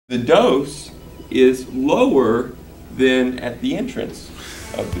The dose is lower than at the entrance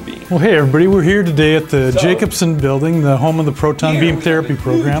of the beam. Well, hey everybody, we're here today at the Jacobson building, the home of the Proton Beam Therapy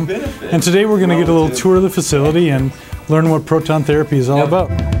program. And today we're going to get a little tour of the facility and learn what proton therapy is all about.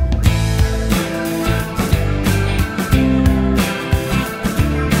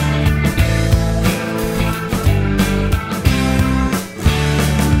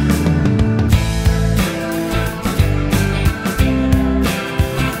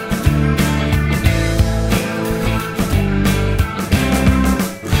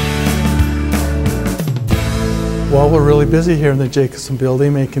 Well, we're really busy here in the Jacobson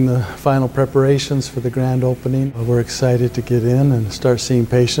building making the final preparations for the grand opening. We're excited to get in and start seeing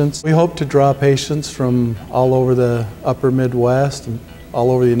patients. We hope to draw patients from all over the upper Midwest and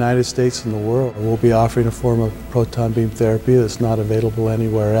all over the United States and the world. We'll be offering a form of proton beam therapy that's not available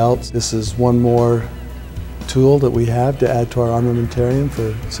anywhere else. This is one more tool that we have to add to our armamentarium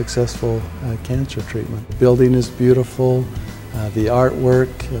for successful cancer treatment. The building is beautiful. The artwork,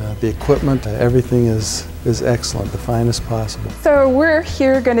 the equipment, everything is excellent, the finest possible. So we're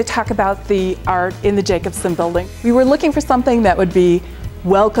here going to talk about the art in the Jacobson building. We were looking for something that would be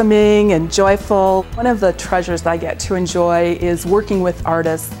welcoming and joyful. One of the treasures I get to enjoy is working with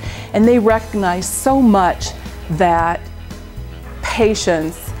artists, and they recognize so much that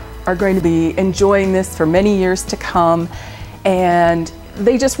patients are going to be enjoying this for many years to come, and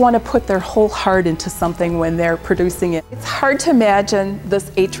they just want to put their whole heart into something when they're producing it. It's hard to imagine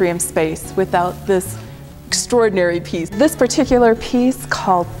this atrium space without this extraordinary piece. This particular piece,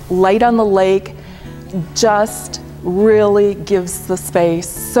 called Light on the Lake, just really gives the space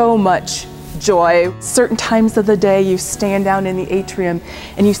so much joy. Certain times of the day you stand down in the atrium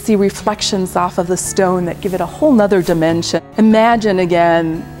and you see reflections off of the stone that give it a whole nother dimension. Imagine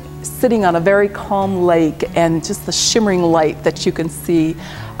again sitting on a very calm lake and just the shimmering light that you can see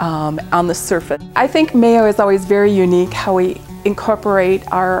on the surface. I think Mayo is always very unique how we incorporate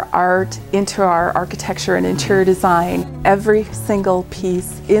our art into our architecture and interior design. Every single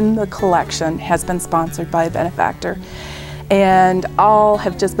piece in the collection has been sponsored by a benefactor, and all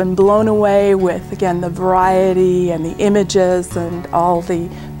have just been blown away with, again, the variety and the images and all the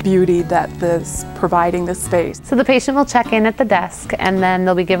beauty that is providing the space. So the patient will check in at the desk, and then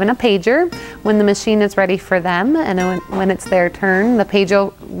they'll be given a pager when the machine is ready for them, and when it's their turn, the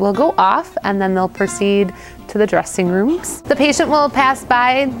pager will go off, and then they'll proceed to the dressing rooms. The patient will pass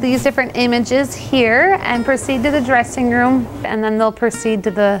by these different images here and proceed to the dressing room, and then they'll proceed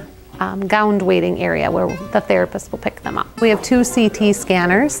to the gowned waiting area where the therapist will pick them up. We have 2 CT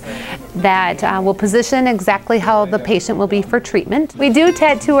scanners that will position exactly how the patient will be for treatment. We do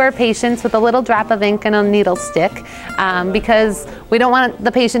tattoo our patients with a little drop of ink and a needle stick because we don't want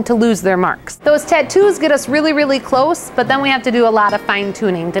the patient to lose their marks. Those tattoos get us really, really close, but then we have to do a lot of fine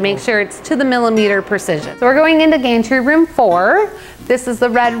tuning to make sure it's to the millimeter precision. So we're going into gantry room 4. This is the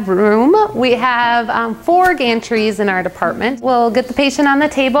red room. We have 4 gantries in our department. We'll get the patient on the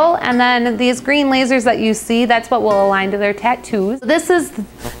table, and then these green lasers that you see, that's what will align to their tattoos. This is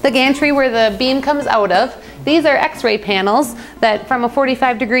the gantry where the beam comes out of. These are x-ray panels that from a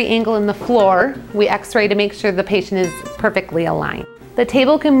 45-degree angle in the floor, we x-ray to make sure the patient is perfectly aligned. The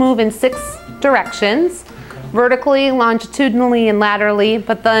table can move in 6 directions, vertically, longitudinally, and laterally,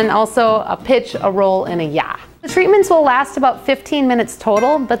 but then also a pitch, a roll, and a yaw. The treatments will last about 15 minutes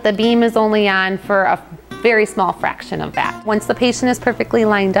total, but the beam is only on for a very small fraction of that. Once the patient is perfectly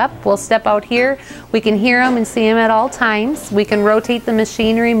lined up, we'll step out here. We can hear them and see them at all times. We can rotate the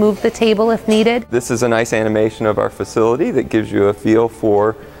machinery, move the table if needed. This is a nice animation of our facility that gives you a feel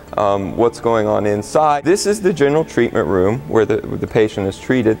for what's going on inside. This is the general treatment room where the patient is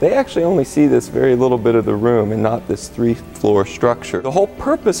treated. They actually only see this very little bit of the room and not this 3-floor structure. The whole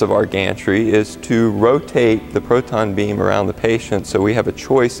purpose of our gantry is to rotate the proton beam around the patient, so we have a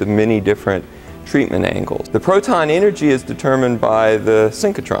choice of many different treatment angles. The proton energy is determined by the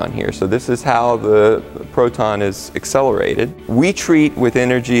synchrotron here, so this is how the proton is accelerated. We treat with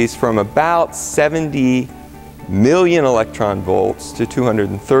energies from about 70 million electron volts to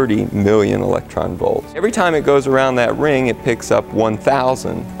 230 million electron volts. Every time it goes around that ring, it picks up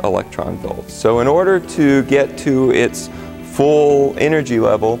 1,000 electron volts. So in order to get to its full energy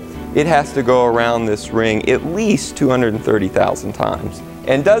level, it has to go around this ring at least 230,000 times,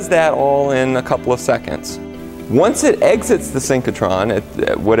 and does that all in a couple of seconds. Once it exits the synchrotron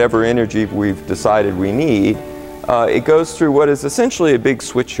at whatever energy we've decided we need, it goes through what is essentially a big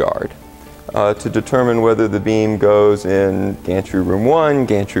switch yard. To determine whether the beam goes in gantry room 1,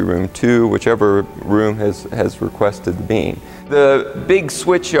 gantry room 2, whichever room has requested the beam. The big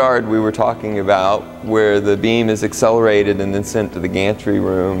switch yard we were talking about, where the beam is accelerated and then sent to the gantry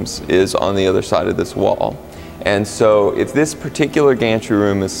rooms, is on the other side of this wall. And so if this particular gantry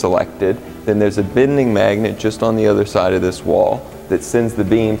room is selected, then there's a bending magnet just on the other side of this wall that sends the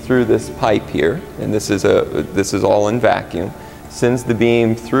beam through this pipe here, and this is all in vacuum, sends the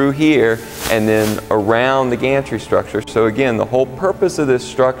beam through here and then around the gantry structure. So again, the whole purpose of this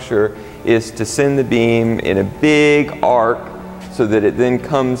structure is to send the beam in a big arc so that it then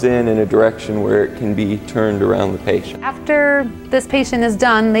comes in a direction where it can be turned around the patient. After this patient is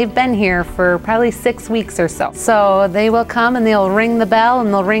done, they've been here for probably 6 weeks or so. So they will come and they'll ring the bell and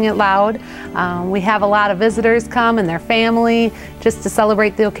they'll ring it loud. We have a lot of visitors come and their family just to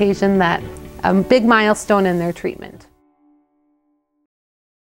celebrate the occasion, that a big milestone in their treatment.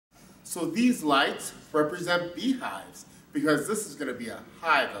 So these lights represent beehives because this is going to be a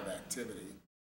hive of activity.